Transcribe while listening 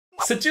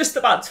So just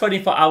about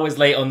 24 hours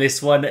late on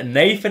this one,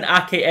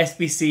 TOTT Ake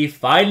SBC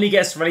finally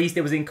gets released.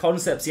 It was in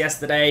concepts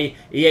yesterday.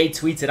 EA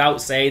tweeted out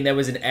saying there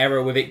was an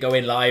error with it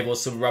going live or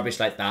some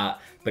rubbish like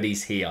that. But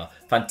he's here.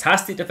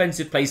 Fantastic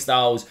defensive play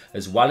styles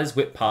as well as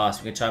whip pass.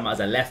 We can try him out as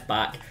a left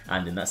back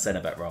and in that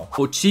centre back role.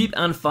 For cheap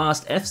and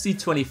fast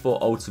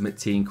FC24 Ultimate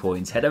Team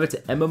coins, head over to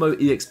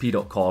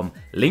MMOEXP.com,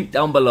 link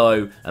down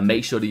below, and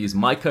make sure to use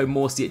my code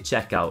Morsey at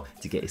checkout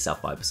to get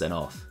yourself 5%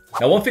 off.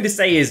 Now, one thing to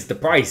say is the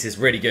price is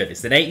really good.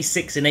 It's an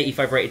 86 and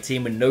 85 rated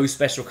team with no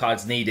special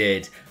cards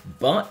needed.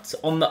 But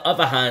on the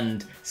other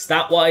hand,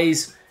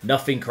 stat-wise,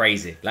 nothing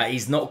crazy. Like,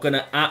 he's not going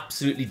to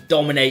absolutely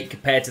dominate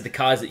compared to the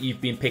cards that you've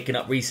been picking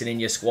up recently in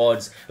your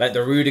squads. Like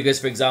the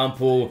Rudigers, for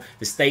example,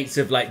 the states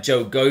of like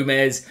Joe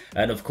Gomez,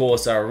 and of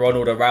course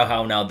Ronald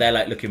Araujo now, they're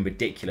like looking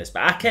ridiculous.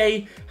 But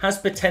Ake has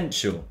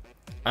potential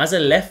as a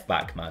left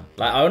back, man.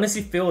 Like, I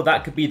honestly feel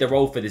that could be the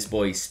role for this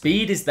boy.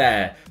 Speed is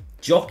there.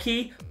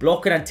 Jockey,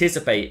 block and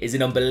anticipate is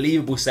an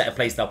unbelievable set of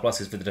playstyle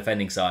pluses for the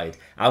defending side.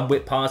 And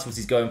whip pass once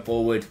he's going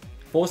forward.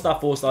 4-star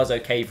is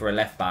okay for a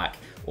left back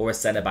or a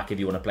centre back if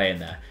you want to play in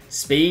there.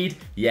 Speed,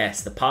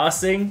 yes. The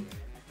passing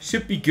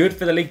should be good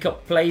for the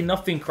link-up play.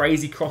 Nothing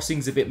crazy.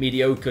 Crossing's a bit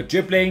mediocre.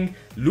 Dribbling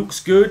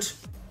looks good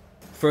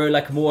for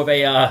like more of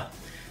a...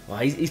 well,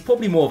 he's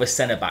probably more of a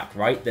centre back,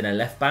 right, than a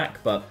left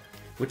back. But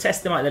we'll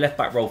test him out in the left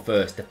back role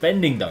first.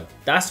 Defending, though,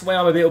 that's where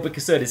I'm a little bit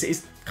concerned.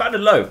 It's kind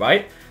of low,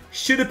 right?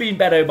 Should have been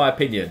better in my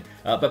opinion.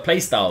 But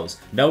playstyles,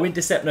 no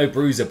intercept, no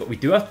bruiser. But we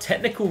do have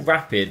technical,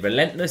 rapid,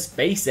 relentless,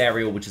 base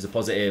aerial, which is a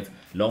positive,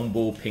 long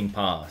ball, ping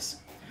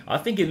pass. I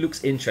think it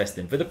looks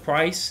interesting. For the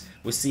price,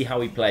 we'll see how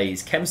he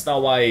plays. Chem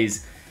style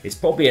wise, it's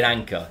probably an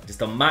anchor. Just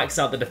to max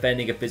out the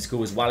defending and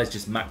physical as well as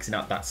just maxing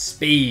out that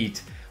speed.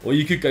 Or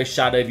you could go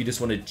shadow if you just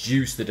want to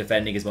juice the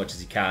defending as much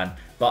as you can.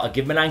 But I'll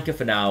give him an anchor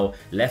for now.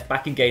 Left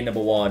back in game number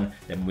 1.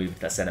 Then move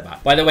to that centre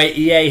back. By the way,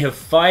 EA have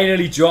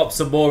finally dropped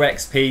some more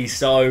XP.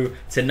 So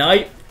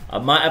tonight, I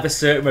might have a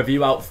certain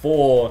review out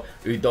for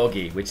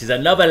Udogi, which is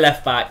another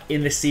left back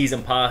in the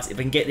season pass. If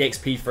I can get the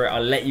XP for it,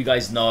 I'll let you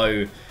guys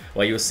know.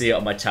 Well, you'll see it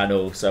on my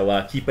channel,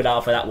 so keep an eye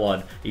out for that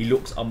one. He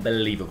looks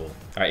unbelievable.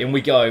 All right, in we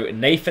go.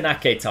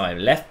 TOTT Ake time.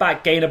 Left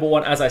back, game number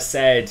 1, as I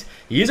said.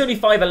 He is only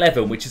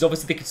 5'11", which is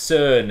obviously the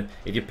concern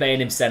if you're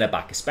playing him centre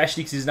back,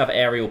 especially because he doesn't have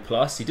aerial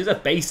plus. He does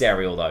have base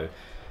aerial, though.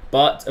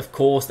 But, of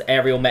course, the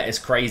aerial meta is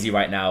crazy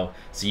right now,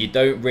 so you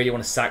don't really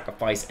want to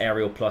sacrifice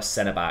aerial plus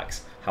centre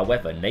backs.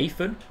 However,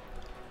 Nathan,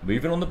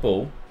 moving on the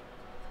ball.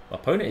 My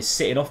opponent is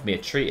sitting off me a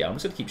treat. I'm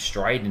just going to keep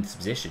striding into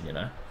position, you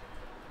know.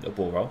 Little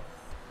ball roll.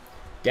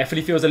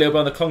 Definitely feels a little bit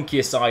on the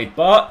clunkier side,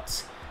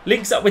 but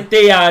links up with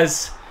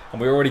Diaz,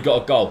 and we already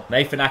got a goal.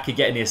 TOTT Ake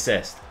getting the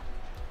assist.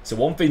 So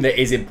one thing that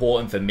is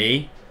important for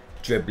me,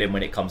 dribbling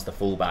when it comes to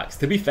fullbacks.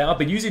 To be fair, I've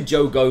been using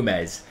Joe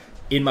Gomez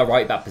in my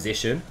right back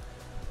position.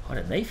 Oh,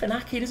 TOTT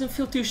Ake doesn't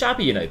feel too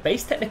shabby, you know.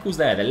 Base technicals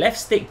there. The left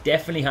stick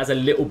definitely has a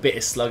little bit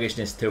of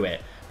sluggishness to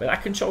it, but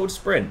that controlled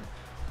sprint,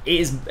 it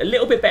is a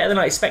little bit better than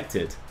I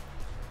expected.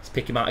 Let's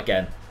pick him out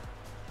again.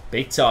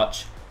 Big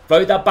touch.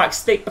 Throw that back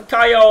stick,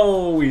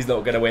 Bakayo. He's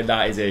not going to win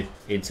that, is he?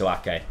 Into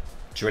Ake.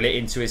 Drill it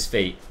into his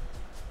feet.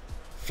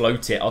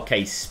 Float it.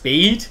 Okay,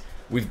 speed.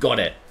 We've got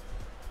it.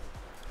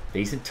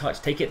 Decent touch.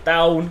 Take it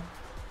down.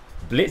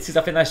 Blitzes.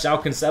 I think that's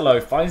João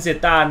Cancelo. Finds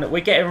it down.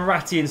 We're getting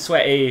ratty and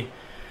sweaty.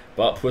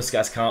 But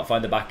Puskas can't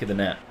find the back of the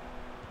net.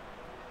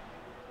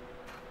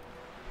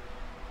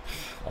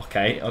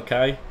 Okay,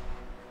 okay.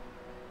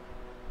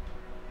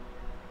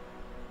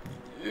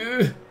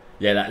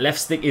 Yeah, that left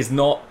stick is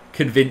not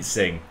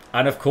convincing.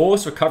 And of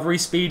course, recovery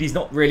speed, he's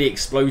not really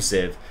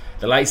explosive.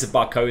 The likes of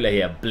Barcola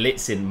here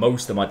blitzing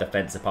most of my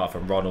defense apart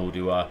from Ronald,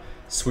 who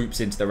swoops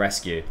into the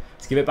rescue.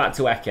 Let's give it back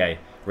to Ake.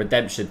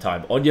 Redemption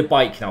time. On your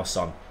bike now,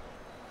 son.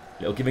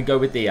 Little give and go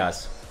with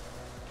Diaz.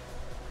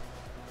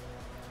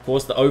 Of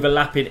course, the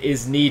overlapping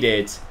is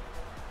needed.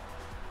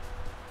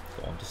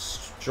 Go on,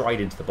 just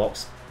stride into the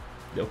box.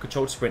 Little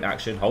controlled sprint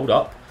action. Hold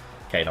up.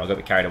 Okay, now I got a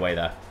bit carried away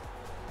there.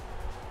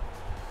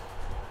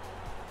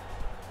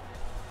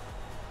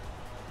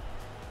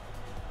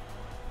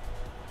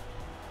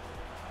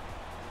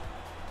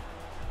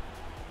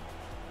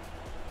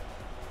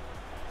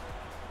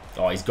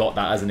 Oh, he's got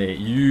that, hasn't he?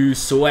 You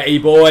sweaty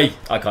boy.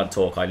 I can't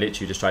talk. I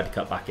literally just tried to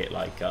cut back it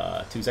like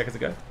 2 seconds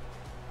ago.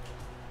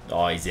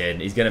 Oh, he's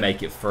in. He's going to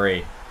make it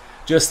free.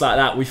 Just like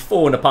that, we've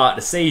fallen apart at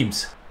the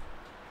seams.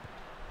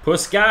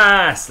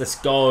 Puskas. Let's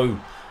go.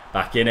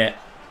 Back in it.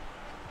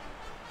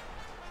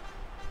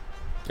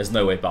 There's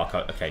no way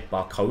Barcola. Okay,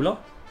 Barcola.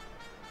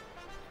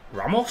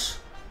 Ramos.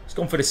 He's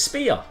gone for the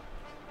spear.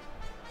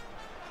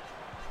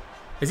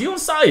 Is he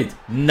onside?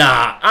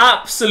 Nah,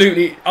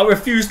 absolutely. I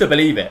refuse to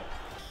believe it.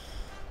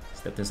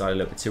 Stepped inside a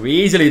little bit too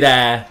easily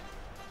there.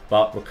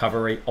 But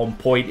recovery on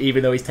point,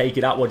 even though he's taking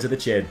that one to the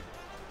chin.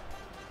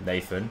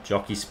 Nathan,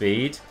 jockey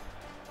speed.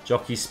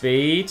 Jockey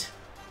speed.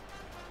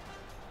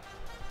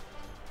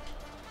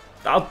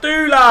 That'll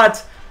do, lad.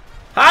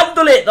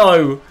 Handle it,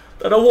 though.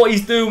 Don't know what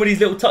he's doing with these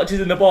little touches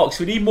in the box.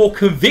 We need more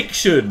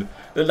conviction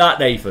than that,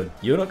 Nathan.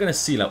 You're not going to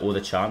see like all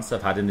the chance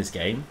I've had in this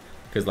game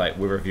because like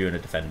we're reviewing a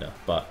defender.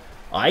 But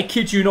I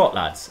kid you not,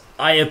 lads.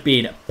 I have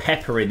been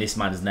peppering this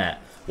man's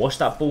net. Watch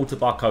that ball to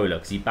Barcola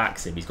because he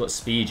backs him. He's got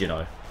speed, you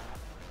know.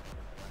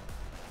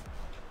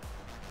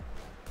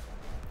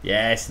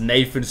 Yes,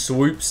 Nathan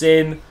swoops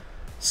in.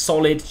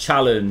 Solid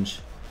challenge.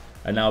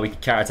 And now we can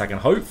counter-attack and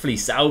hopefully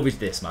salvage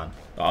this, man.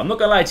 Oh, I'm not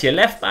going to lie to you.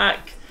 Left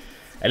back,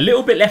 a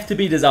little bit left to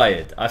be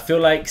desired. I feel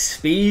like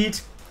speed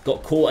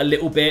got caught a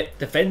little bit.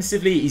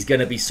 Defensively, he's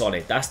going to be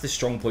solid. That's the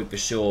strong point for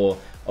sure.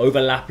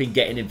 Overlapping,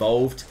 getting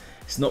involved.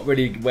 It's not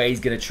really where he's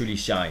going to truly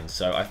shine.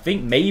 So I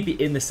think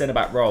maybe in the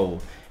centre-back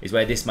role is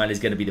where this man is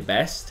going to be the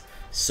best.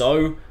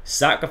 So,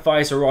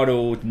 sacrifice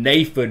Ronald.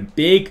 Nathan,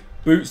 big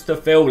boots to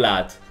fill,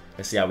 lad.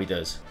 Let's see how he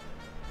does.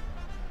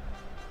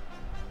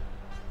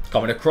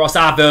 Coming across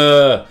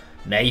Ave.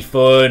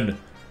 Nathan.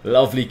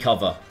 Lovely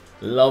cover.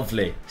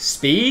 Lovely.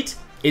 Speed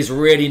is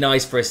really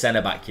nice for a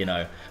centre-back, you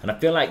know. And I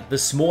feel like the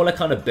smaller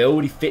kind of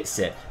build, he fits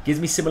it. Gives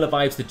me similar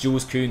vibes to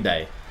Jules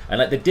Koundé. And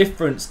like the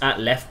difference at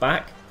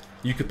left-back,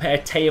 you compare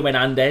Theo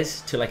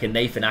Hernandez to like a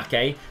Nathan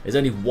Ake. There's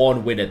only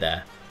one winner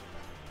there.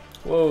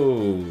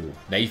 Whoa.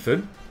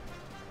 Nathan.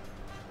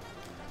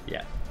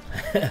 Yeah.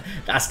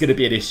 That's going to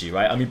be an issue,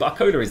 right? I mean,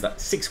 Barcola is like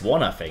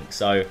 6'1", I think.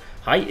 So,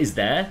 height is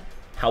there.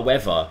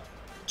 However,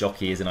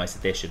 Jockey is a nice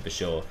addition for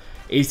sure.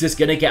 He's just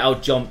going to get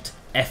out-jumped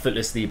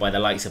effortlessly by the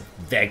likes of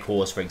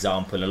Weghorst, for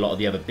example, and a lot of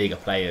the other bigger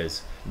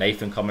players.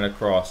 Nathan coming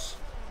across.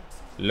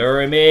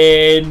 Lure him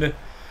in.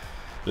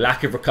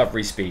 Lack of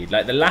recovery speed.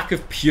 Like, the lack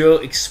of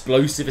pure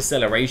explosive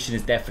acceleration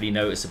is definitely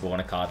noticeable on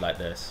a card like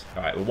this.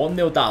 Alright, we're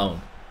 1-0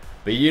 down.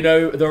 But you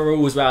know the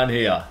rules around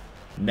here.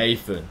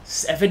 Nathan.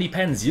 70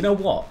 pens. You know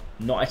what?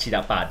 Not actually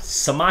that bad.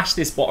 Smash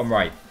this bottom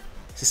right.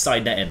 It's a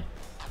side netting.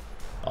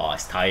 Oh,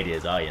 it's tidy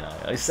as well, you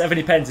know.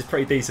 70 pens is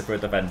pretty decent for a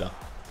defender.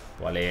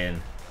 Well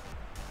in.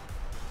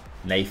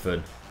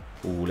 Nathan.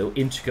 Ooh, little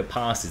intricate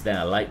passes there.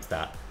 I liked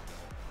that.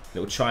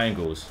 Little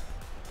triangles.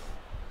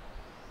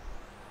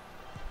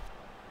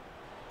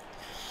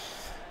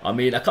 I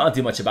mean, I can't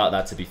do much about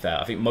that, to be fair.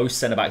 I think most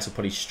centre-backs will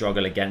probably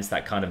struggle against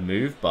that kind of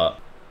move, but...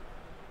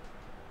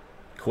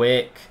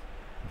 Quick.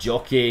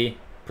 Jockey.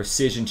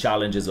 Precision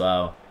challenge as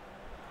well.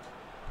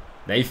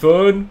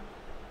 Nathan.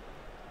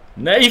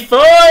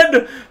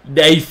 Nathan!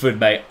 Nathan,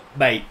 mate.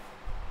 Mate.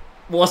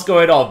 What's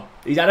going on?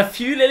 He's had a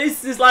few little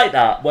instances like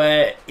that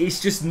where it's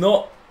just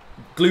not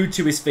glued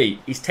to his feet.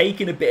 He's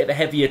taking a bit of a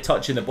heavier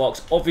touch in the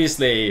box.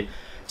 Obviously,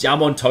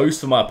 jam on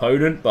toast for my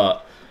opponent,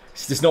 but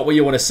it's just not what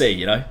you want to see,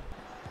 you know?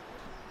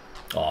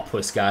 Oh,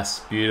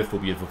 Puskas. Beautiful,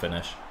 beautiful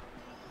finish.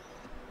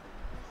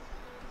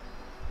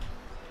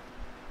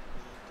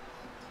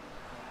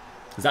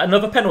 Is that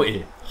another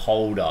penalty?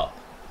 Hold up.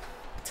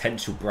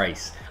 Potential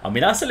brace. I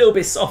mean, that's a little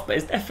bit soft, but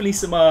it's definitely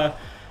some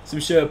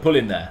shirt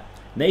pulling there.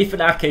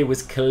 Nathan Ake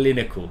was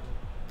clinical.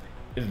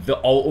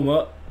 The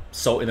ultimate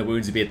salt in the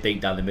wounds would be a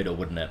dink down the middle,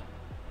 wouldn't it?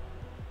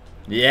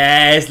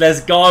 Yes,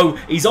 let's go.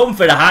 He's on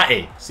for the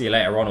hattie. See you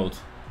later, Ronald.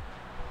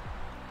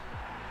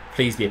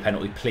 Please be a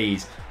penalty,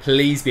 please.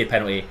 Please be a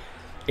penalty.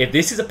 If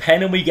this is a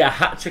pen and we get a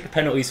hat-trick of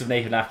penalties with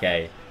Nathan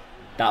Ake,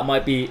 that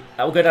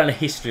will go down in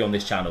history on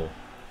this channel.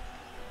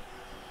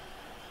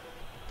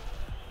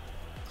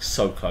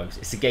 So close.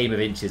 It's a game of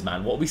inches,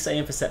 man. What are we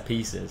saying for set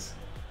pieces?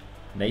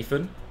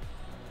 Nathan?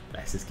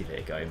 Let's just give it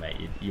a go, mate.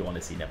 You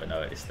honestly never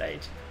know at this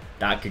stage.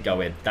 That could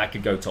go in. That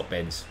could go top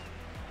bins.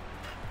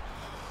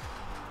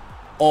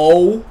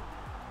 Oh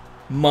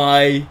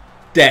my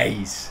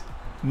days.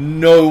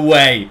 No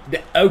way.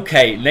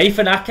 Okay,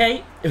 Nathan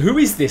Ake? Who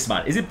is this,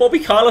 man? Is it Bobby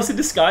Carlos in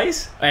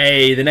disguise?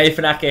 Hey, the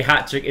Nathan Ake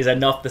hat-trick is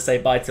enough to say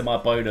bye to my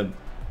opponent.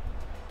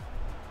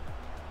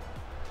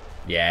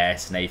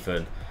 Yes,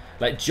 Nathan.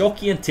 Like,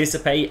 jockey,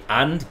 anticipate,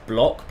 and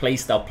block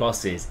playstyle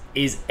pluses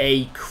is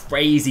a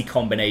crazy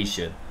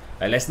combination.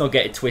 Like, let's not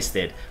get it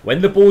twisted.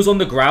 When the ball's on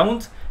the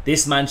ground,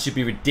 this man should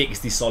be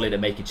ridiculously solid at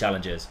making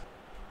challenges.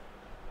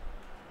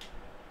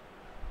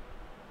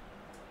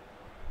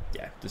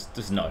 Yeah,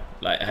 just no.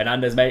 Like,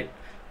 Hernandez, mate,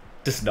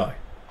 just no.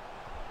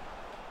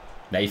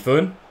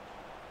 Nathan.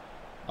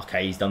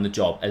 Okay, he's done the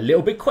job. A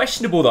little bit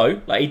questionable,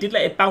 though. Like, he did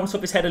let it bounce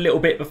off his head a little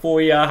bit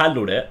before he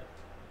handled it.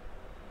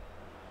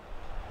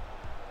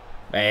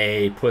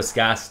 Hey,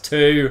 Puskas,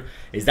 2.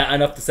 Is that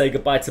enough to say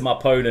goodbye to my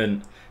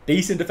opponent?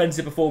 Decent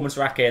defensive performance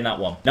for Ake in that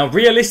one. Now,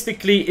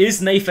 realistically, is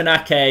Nathan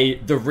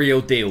Ake the real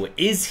deal?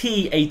 Is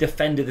he a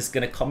defender that's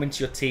going to come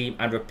into your team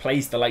and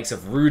replace the likes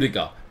of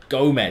Rudiger,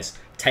 Gomez,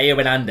 Theo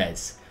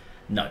Hernandez?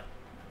 No.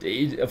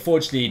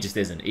 Unfortunately, he just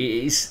isn't.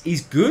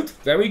 He's good,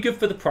 very good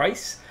for the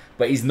price,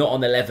 but he's not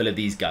on the level of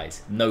these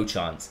guys. No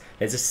chance.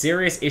 There's a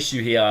serious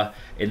issue here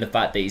in the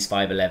fact that he's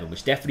 5'11",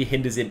 which definitely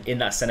hinders him in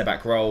that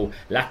centre-back role.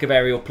 Lack of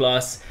aerial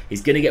plus.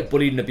 He's going to get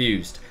bullied and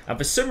abused. And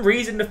for some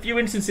reason, in a few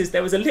instances,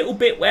 there was a little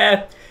bit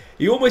where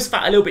he almost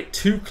felt a little bit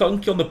too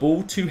clunky on the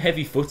ball, too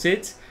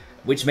heavy-footed,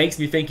 which makes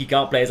me think he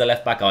can't play as a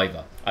left-back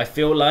either. I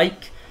feel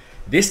like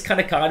this kind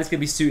of card is going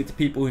to be suited to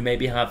people who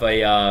maybe have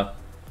a...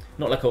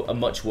 not like a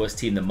much worse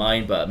team than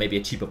mine, but maybe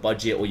a cheaper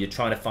budget, or you're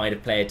trying to find a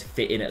player to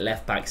fit in at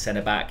left back,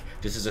 centre back,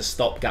 just as a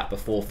stopgap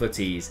before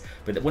footies.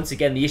 But once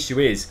again, the issue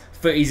is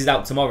footies is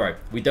out tomorrow.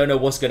 We don't know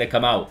what's going to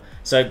come out.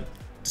 So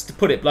just to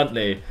put it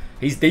bluntly,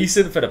 he's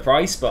decent for the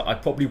price, but I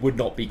probably would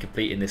not be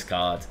completing this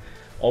card.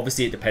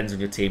 Obviously, it depends on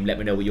your team. Let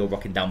me know what you're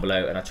rocking down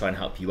below, and I'll try and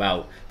help you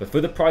out. But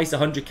for the price,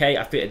 100k,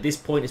 I think at this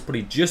point, it's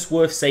probably just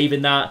worth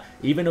saving that.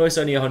 Even though it's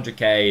only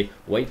 100k,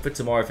 wait for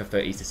tomorrow for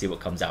 30s to see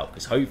what comes out.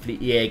 Because hopefully,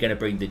 EA are going to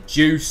bring the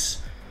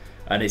juice,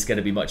 and it's going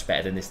to be much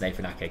better than this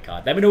Nathan Ake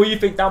card. Let me know what you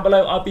think down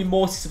below. I'll be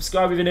Morsey.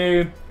 Subscribe if you're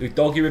new. We'll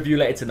doggy review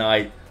later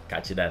tonight.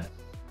 Catch you then.